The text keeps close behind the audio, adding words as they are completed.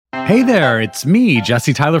Hey there, it's me,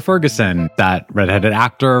 Jesse Tyler Ferguson, that redheaded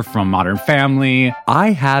actor from Modern Family.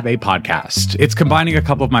 I have a podcast. It's combining a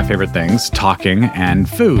couple of my favorite things, talking and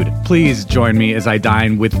food. Please join me as I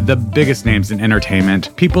dine with the biggest names in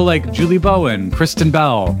entertainment. People like Julie Bowen, Kristen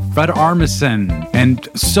Bell, Fred Armisen, and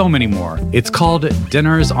so many more. It's called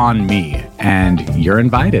Dinners on Me, and you're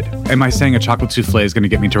invited. Am I saying a chocolate souffle is going to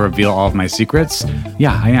get me to reveal all of my secrets?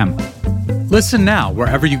 Yeah, I am. Listen now,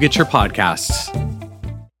 wherever you get your podcasts.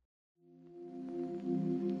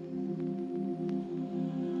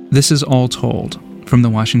 This is All Told from The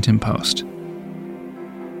Washington Post.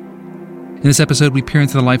 In this episode, we peer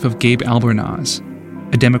into the life of Gabe Albornoz,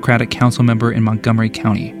 a Democratic council member in Montgomery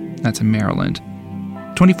County, that's in Maryland.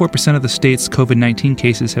 24% of the state's COVID-19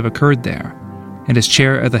 cases have occurred there, and as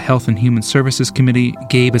chair of the Health and Human Services Committee,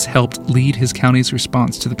 Gabe has helped lead his county's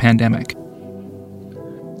response to the pandemic.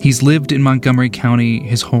 He's lived in Montgomery County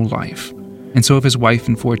his whole life, and so have his wife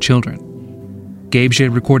and 4 children. Gabe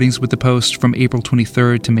shared recordings with the Post from April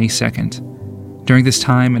 23rd to May 2nd. During this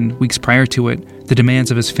time and weeks prior to it, the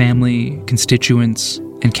demands of his family, constituents,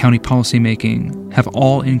 and county policymaking have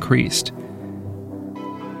all increased.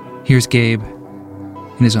 Here's Gabe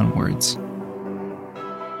in his own words.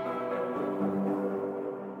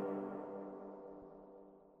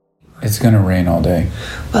 It's going to rain all day.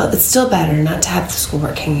 Well, it's still better not to have the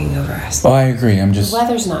schoolwork hanging over us. Oh, I agree. I'm just... The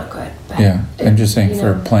weather's not good. But I'm just saying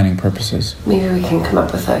for planning purposes. Maybe we can come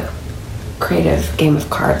up with a creative game of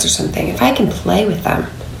cards or something. If I can play with them,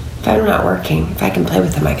 if I'm not working, if I can play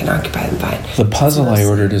with them, I can occupy them fine. The puzzle I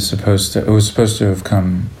ordered was supposed to have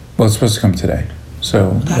come... Well, it's supposed to come today. So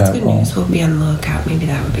that's good news. We'll be on the lookout. Maybe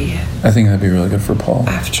that would be it. I think that'd be really good for Paul.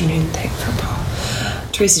 Afternoon thing for Paul.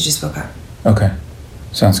 Teresa just woke up. Okay.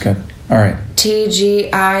 Sounds good. All right.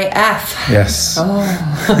 TGIF. Yes. Oh.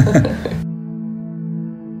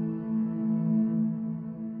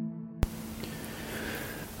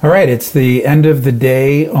 All right, it's the end of the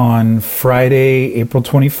day on Friday, April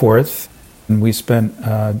 24th, and we spent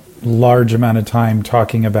a large amount of time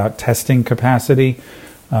talking about testing capacity.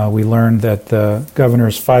 We learned that the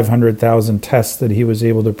governor's 500,000 tests that he was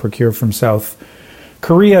able to procure from South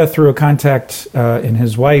Korea through a contact in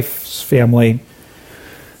his wife's family.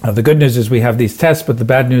 The good news is we have these tests, but the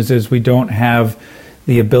bad news is we don't have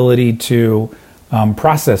the ability to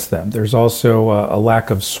process them. There's also a lack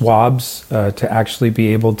of swabs to actually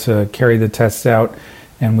be able to carry the tests out,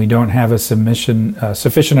 and we don't have a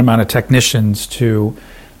sufficient amount of technicians to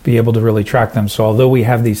be able to really track them. So although we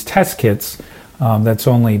have these test kits, that's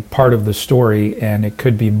only part of the story, and it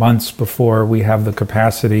could be months before we have the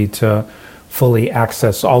capacity to fully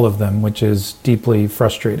access all of them, which is deeply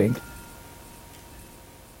frustrating.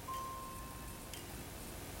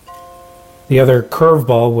 The other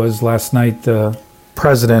curveball was last night the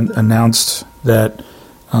president announced that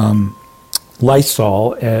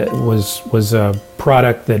Lysol was a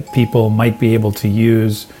product that people might be able to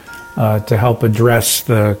use to help address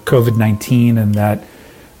the COVID-19, and that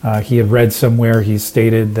he had read somewhere, he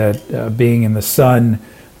stated that being in the sun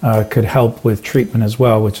could help with treatment as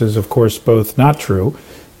well, which is of course both not true.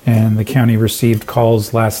 And the county received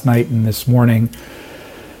calls last night and this morning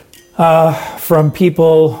from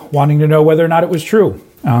people wanting to know whether or not it was true.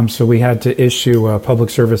 So we had to issue public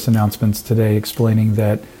service announcements today explaining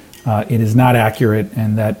that it is not accurate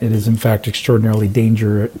and that it is in fact extraordinarily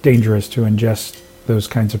dangerous to ingest those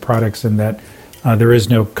kinds of products, and that there is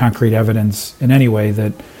no concrete evidence in any way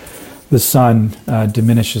that the sun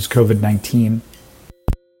diminishes COVID-19.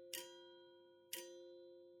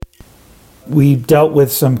 We dealt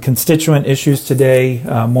with some constituent issues today,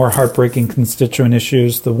 more heartbreaking constituent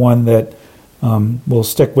issues. The one that will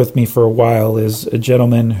stick with me for a while is a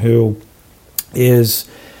gentleman who is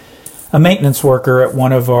a maintenance worker at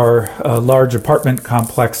one of our large apartment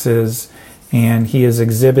complexes, and he is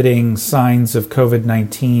exhibiting signs of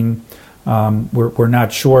COVID-19. We're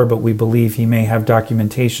not sure, but we believe he may have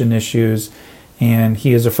documentation issues, and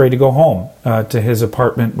he is afraid to go home to his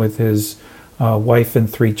apartment with his wife and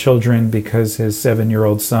 3 children because his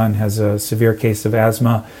 7-year-old son has a severe case of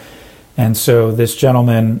asthma. And so this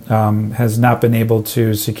gentleman has not been able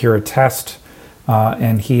to secure a test,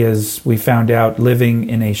 and he is, we found out, living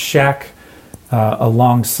in a shack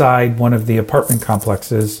alongside one of the apartment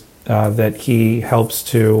complexes that he helps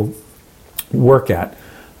to work at.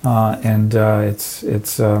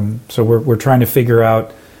 So we're trying to figure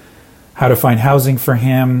out how to find housing for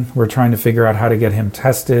him. We're trying to figure out how to get him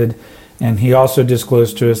tested. And he also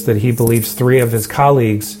disclosed to us that he believes 3 of his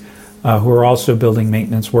colleagues who are also building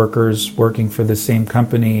maintenance workers working for the same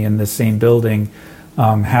company in the same building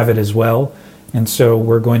have it as well. And so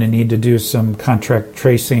we're going to need to do some contract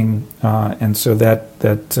tracing, and so that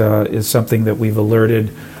is something that we've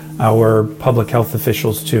alerted our public health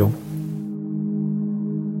officials to.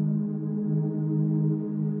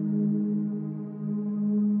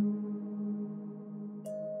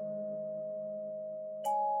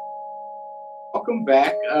 Welcome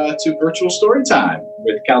back to Virtual Storytime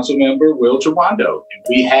with Councilmember Will Jawando.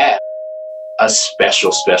 We have a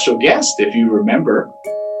special guest, if you remember,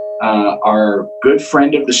 our good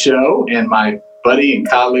friend of the show and my buddy and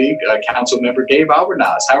colleague, Councilmember Gabe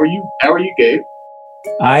Albornoz. How are you, Gabe?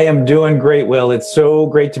 I am doing great, Will. It's so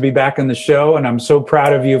great to be back on the show, and I'm so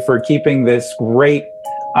proud of you for keeping this great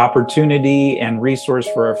opportunity and resource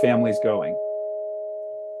for our families going.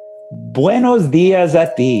 Buenos días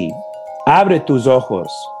a ti. Abre tus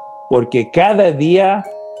ojos, porque cada día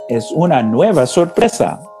es una nueva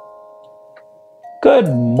sorpresa. Good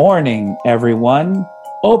morning, everyone.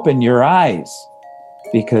 Open your eyes,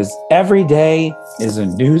 because every day is a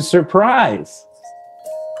new surprise.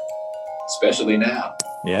 Especially now.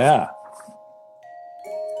 Yeah.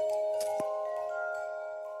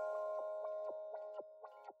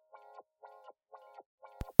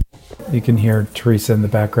 You can hear Teresa in the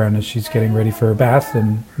background as she's getting ready for her bath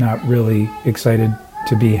and not really excited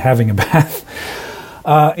to be having a bath.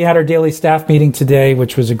 We had our daily staff meeting today,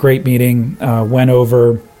 which was a great meeting. Went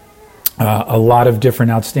over a lot of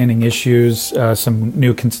different outstanding issues, some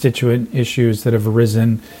new constituent issues that have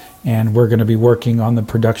arisen, and we're going to be working on the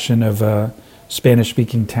production of a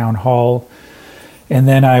Spanish-speaking town hall. And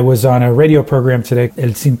then I was on a radio program today, El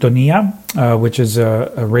Sintonía, which is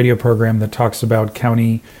a radio program that talks about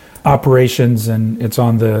county operations, and it's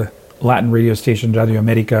on the Latin radio station Radio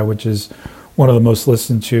America, which is one of the most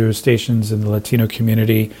listened to stations in the Latino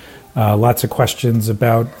community. Lots of questions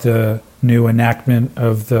about the new enactment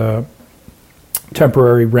of the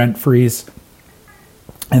temporary rent freeze.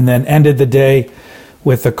 And then ended the day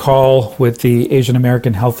with a call with the Asian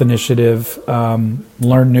American Health Initiative,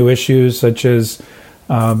 learn new issues such as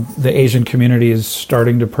the Asian community is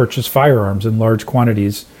starting to purchase firearms in large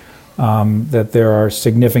quantities, that there are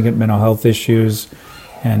significant mental health issues,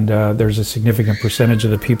 and there's a significant percentage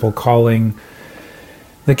of the people calling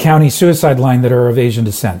the county suicide line that are of Asian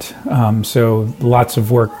descent. So lots of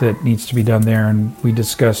work that needs to be done there, and we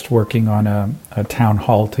discussed working on a town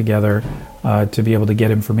hall together to be able to get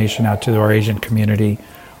information out to our Asian community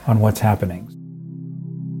on what's happening.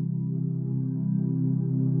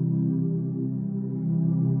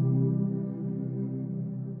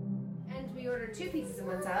 And we ordered 2 pieces of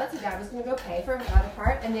one salad, so Dad was going to go pay for the other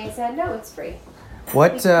part, and they said, no, it's free.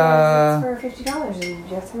 What? It's for $50, and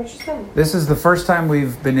guess how much you spend? This is the first time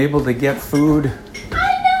we've been able to get food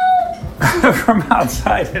from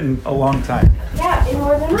outside in a long time. Yeah, in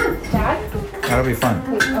more than a month, Dad. That'll be fun.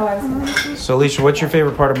 Wait, I was gonna... So, Alicia, what's your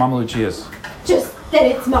favorite part of Mama Lucia's? Just that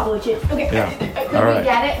it's Mama Lucia. Okay. Yeah. Could All right. we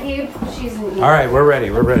get it, Gabe? She's an All right, we're ready.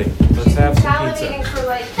 Let's have some salivating pizza. for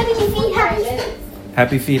like Happy feet, happy feet.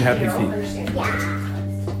 Happy feet, happy feet. Yeah.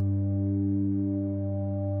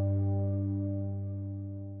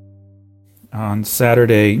 On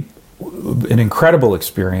Saturday, an incredible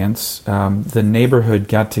experience. The neighborhood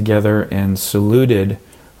got together and saluted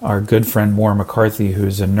our good friend Maura McCarthy,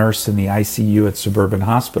 who's a nurse in the ICU at Suburban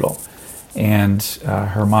Hospital. And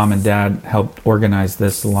her mom and dad helped organize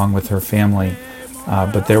this along with her family.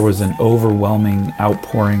 But there was an overwhelming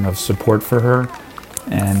outpouring of support for her,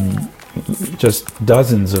 and just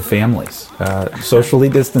dozens of families, socially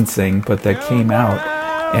distancing, but that came out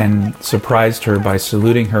and surprised her by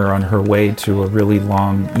saluting her on her way to a really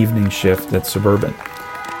long evening shift at Suburban.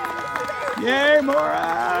 Yay,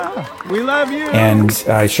 Maura! We love you! And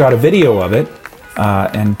I shot a video of it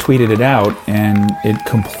and tweeted it out, and it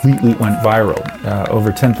completely went viral.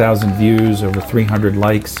 Over 10,000 views, over 300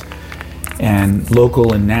 likes, and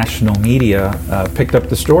local and national media picked up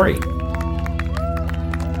the story.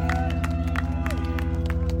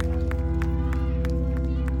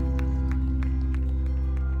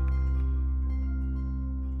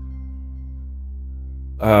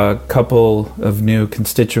 A couple of new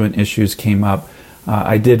constituent issues came up.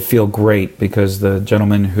 I did feel great because the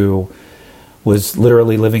gentleman who was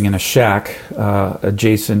literally living in a shack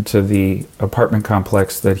adjacent to the apartment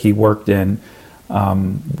complex that he worked in,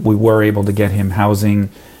 we were able to get him housing,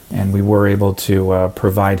 and we were able to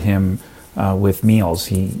provide him with meals.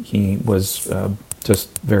 He was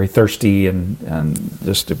just very thirsty, and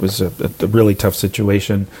just it was a really tough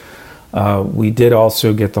situation. We did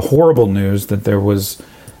also get the horrible news that there was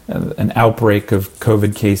an outbreak of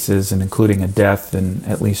COVID cases, and including a death in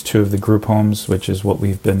at least 2 of the group homes, which is what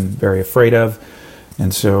we've been very afraid of.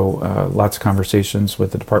 And so lots of conversations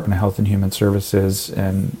with the Department of Health and Human Services,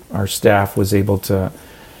 and our staff was able to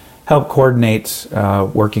help coordinate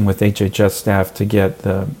working with HHS staff to get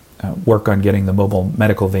the work on getting the mobile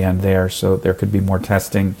medical van there so there could be more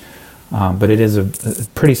testing. But it is a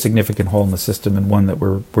pretty significant hole in the system, and one that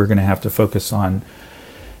we're going to have to focus on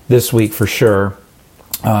this week for sure.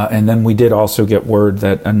 And then we did also get word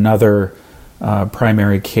that another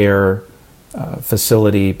primary care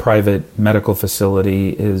facility, private medical facility,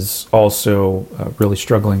 is also really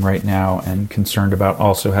struggling right now and concerned about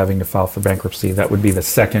also having to file for bankruptcy. That would be the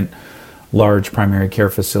second large primary care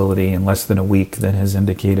facility in less than a week that has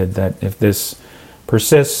indicated that if this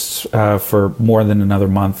persists for more than another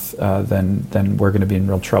month, then we're going to be in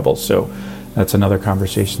real trouble. So that's another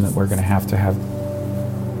conversation that we're going to have.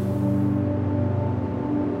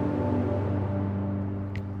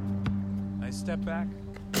 Nice step back.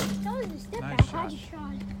 That was a step Nice back. shot. I just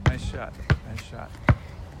shot. Nice shot. Nice shot.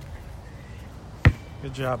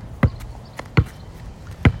 Good job.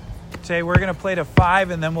 Tay, we're going to play to 5,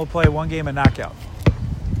 and then we'll play one game of knockout.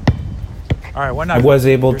 All right, one I knockout. was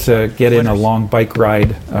able to get in a Winners. long bike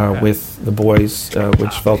ride with the boys,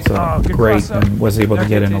 which felt good great, cross up. and was able to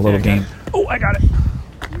get in a little game. Oh, I got it.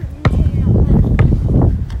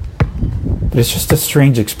 But it's just a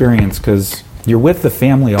strange experience because you're with the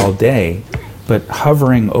family all day, but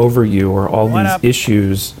hovering over you are all One these up.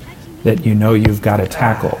 issues that you know you've got to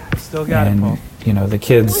tackle. Still got it, And Paul. you know the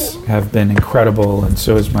kids have been incredible, and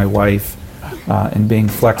so is my wife, in being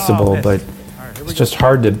flexible. missed. But All right, here we it's go. just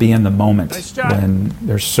hard to be in the moment Nice job. when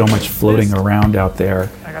there's so much floating Missed. around out there.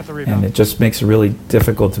 I got the And rebound. it just makes it really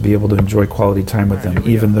difficult to be able to enjoy quality time with them,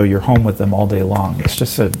 even though you're home with them all day long. It's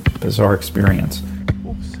just a bizarre experience.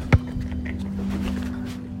 Oops.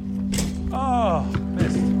 Oh,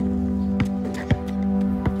 missed.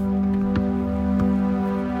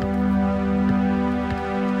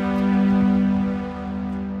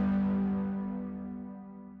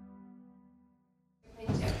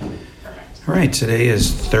 All right, today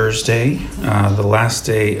is Thursday, the last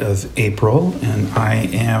day of April, and I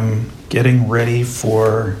am getting ready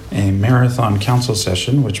for a marathon council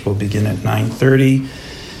session, which will begin at 9:30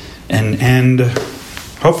 and end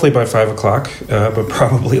hopefully by 5 o'clock, but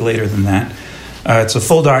probably later than that. It's a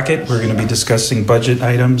full docket. We're going to be discussing budget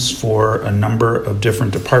items for a number of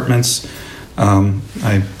different departments.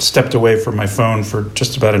 I stepped away from my phone for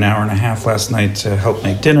just about an hour and a half last night to help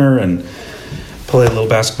make dinner and play a little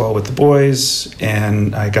basketball with the boys,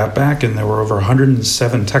 and I got back and there were over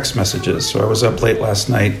 107 text messages. So I was up late last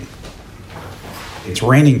night. It's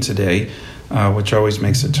raining today, which always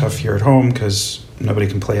makes it tough here at home because nobody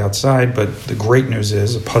can play outside. But the great news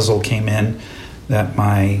is a puzzle came in that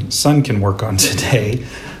my son can work on today,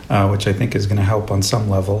 which I think is going to help on some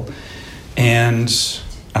level. And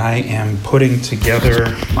I am putting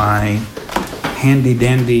together my handy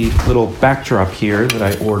dandy little backdrop here that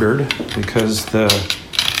I ordered because the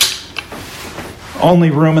only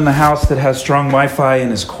room in the house that has strong Wi-Fi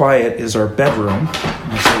and is quiet is our bedroom.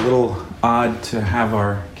 And it's a little odd to have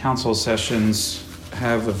our council sessions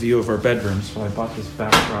have a view of our bedroom, so I bought this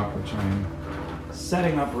backdrop, which I'm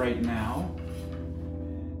setting up right now.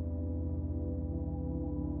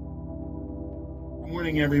 Good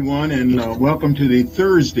morning, everyone, and welcome to the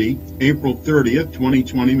Thursday, April 30th,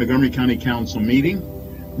 2020 Montgomery County Council meeting.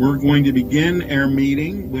 We're going to begin our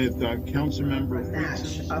meeting with Council Member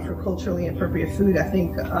match for culturally appropriate food. I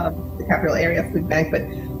think the Capital Area Food Bank, but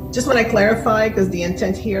just want to clarify because the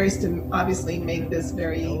intent here is to obviously make this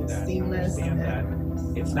very seamless.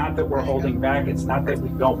 It's not that we're holding back. It's not that we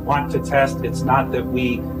don't want to test. It's not that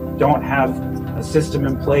we don't have a system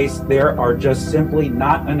in place. There are just simply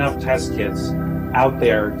not enough test kits out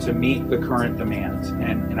there to meet the current demand.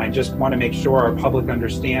 And I just want to make sure our public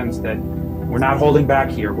understands that we're not holding back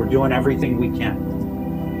here. We're doing everything we can.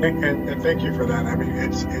 And thank you for that. I mean,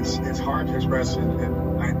 it's hard to express,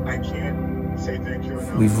 and I can't say thank you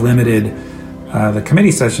enough. We've limited the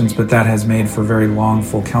committee sessions, but that has made for very long,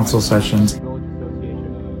 full council sessions.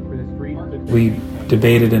 We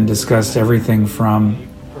debated and discussed everything from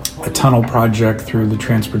a tunnel project through the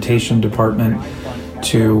transportation department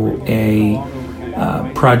to a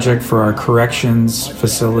project for our corrections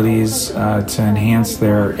facilities to enhance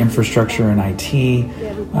their infrastructure and IT.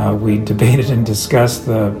 We debated and discussed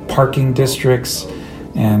the parking districts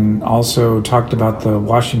and also talked about the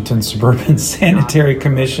Washington Suburban Sanitary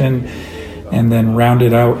Commission, and then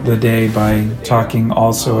rounded out the day by talking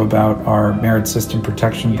also about our Merit System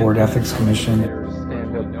Protection Board Ethics Commission.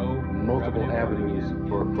 And multiple avenues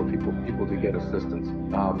for people to get assistance.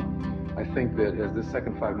 I think that as this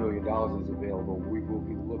second $5 million is available,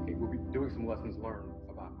 we'll be doing some lessons learned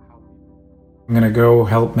about how. I'm going to go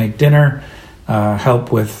help make dinner,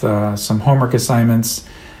 help with some homework assignments,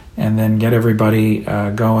 and then get everybody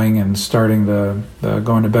going and starting the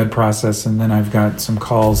going to bed process. And then I've got some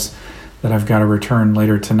calls that I've got to return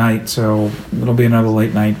later tonight. So it'll be another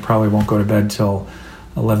late night. Probably won't go to bed till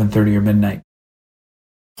 11:30 or midnight.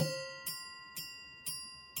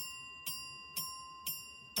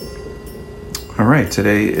 All right,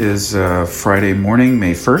 today is Friday morning,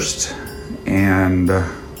 May 1st, and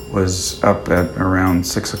was up at around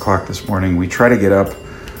 6 o'clock this morning. We try to get up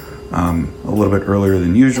a little bit earlier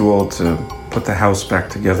than usual to put the house back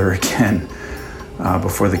together again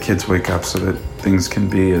before the kids wake up so that things can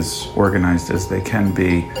be as organized as they can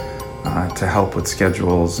be to help with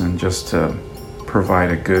schedules and just to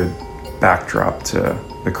provide a good backdrop to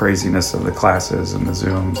the craziness of the classes and the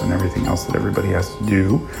Zooms and everything else that everybody has to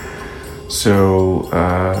do. So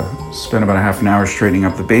spent about a half an hour straightening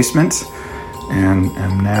up the basement and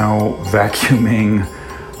am now vacuuming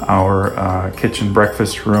our kitchen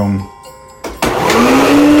breakfast room.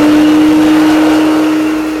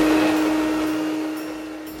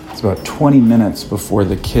 It's about 20 minutes before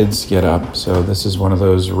the kids get up, so this is one of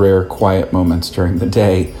those rare quiet moments during the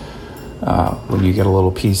day when you get a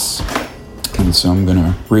little peace. And so I'm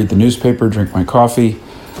gonna read the newspaper, drink my coffee,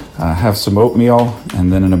 have some oatmeal,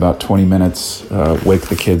 and then in about 20 minutes wake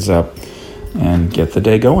the kids up and get the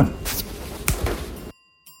day going.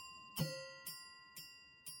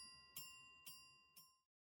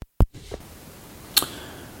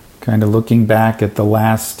 Kind of looking back at the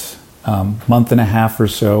last month and a half or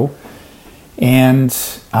so, and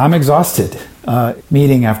I'm exhausted.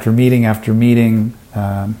 Meeting after meeting after meeting,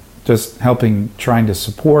 just trying to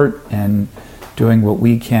support and doing what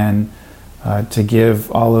we can to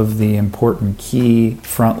give all of the important key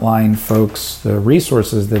frontline folks the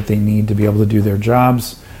resources that they need to be able to do their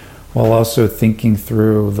jobs, while also thinking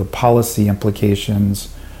through the policy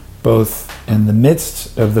implications, both in the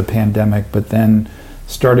midst of the pandemic, but then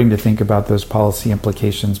starting to think about those policy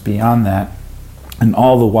implications beyond that, and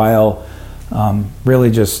all the while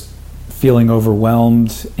really just feeling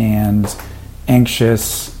overwhelmed and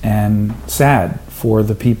anxious and sad for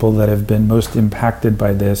the people that have been most impacted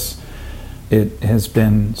by this. It has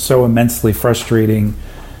been so immensely frustrating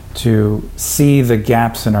to see the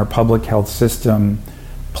gaps in our public health system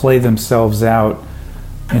play themselves out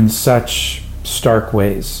in such stark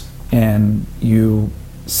ways. And you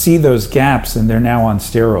see those gaps and they're now on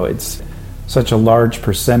steroids. Such a large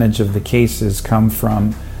percentage of the cases come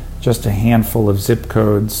from just a handful of zip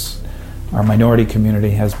codes. Our minority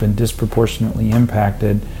community has been disproportionately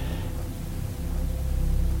impacted.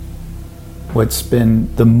 What's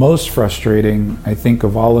been the most frustrating, I think,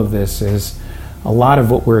 of all of this is a lot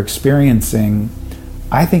of what we're experiencing,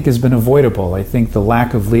 I think, has been avoidable. I think the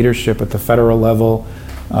lack of leadership at the federal level,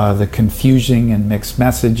 the confusing and mixed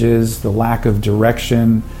messages, the lack of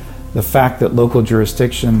direction, the fact that local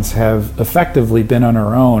jurisdictions have effectively been on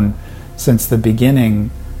our own since the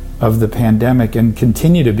beginning of the pandemic and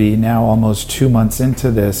continue to be now almost 2 months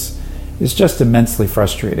into this is just immensely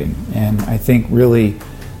frustrating. And I think really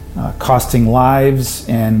costing lives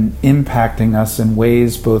and impacting us in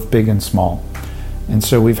ways both big and small. And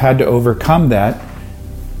so we've had to overcome that.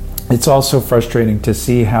 It's also frustrating to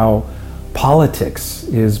see how politics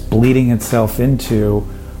is bleeding itself into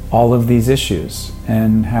all of these issues,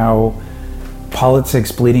 and how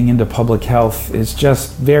politics bleeding into public health is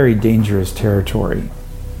just very dangerous territory.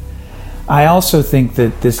 I also think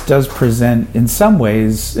that this does present, in some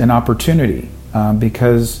ways, an opportunity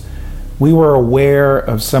because we were aware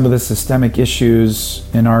of some of the systemic issues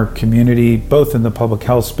in our community, both in the public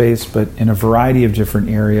health space, but in a variety of different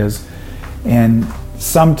areas. And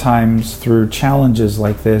sometimes through challenges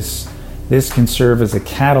like this can serve as a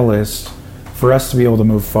catalyst for us to be able to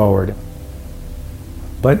move forward.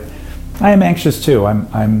 But I am anxious too.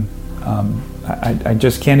 I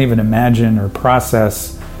just can't even imagine or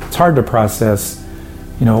process. It's hard to process,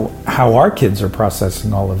 how our kids are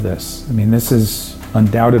processing all of this. I mean, this is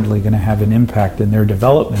undoubtedly going to have an impact in their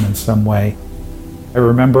development in some way. I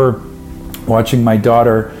remember watching my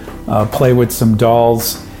daughter play with some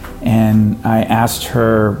dolls, and I asked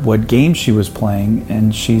her what game she was playing,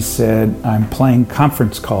 and she said, "I'm playing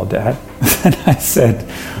conference call, Dad." And I said,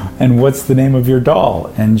 "And what's the name of your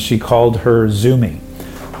doll?" And she called her Zoomy.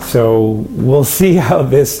 So we'll see how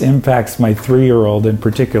this impacts my 3-year-old in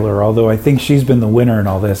particular, although I think she's been the winner in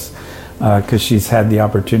all this because she's had the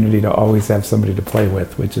opportunity to always have somebody to play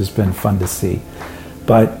with, which has been fun to see.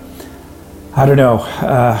 But I don't know.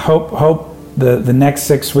 Hope the next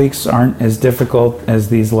 6 weeks aren't as difficult as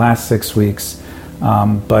these last 6 weeks,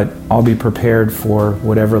 but I'll be prepared for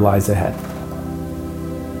whatever lies ahead.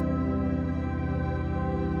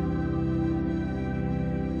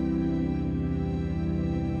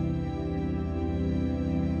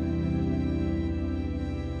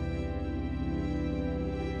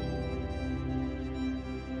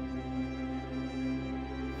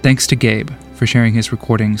 Thanks to Gabe for sharing his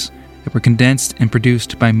recordings that were condensed and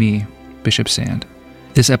produced by me, Bishop Sand.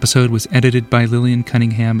 This episode was edited by Lillian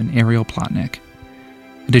Cunningham and Ariel Plotnick.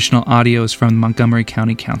 Additional audio is from the Montgomery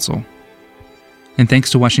County Council. And thanks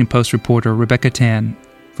to Washington Post reporter Rebecca Tan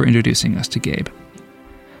for introducing us to Gabe.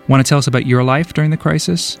 Want to tell us about your life during the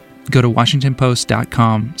crisis? Go to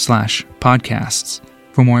washingtonpost.com/podcasts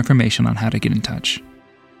for more information on how to get in touch.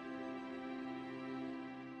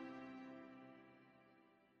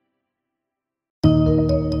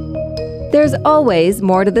 There's always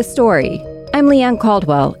more to the story. I'm Leanne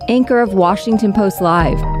Caldwell, anchor of Washington Post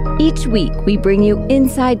Live. Each week, we bring you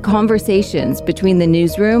inside conversations between the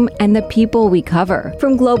newsroom and the people we cover.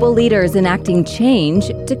 From global leaders enacting change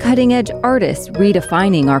to cutting-edge artists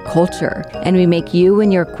redefining our culture. And we make you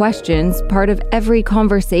and your questions part of every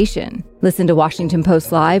conversation. Listen to Washington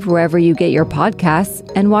Post Live wherever you get your podcasts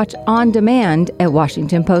and watch on demand at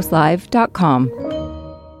WashingtonPostLive.com.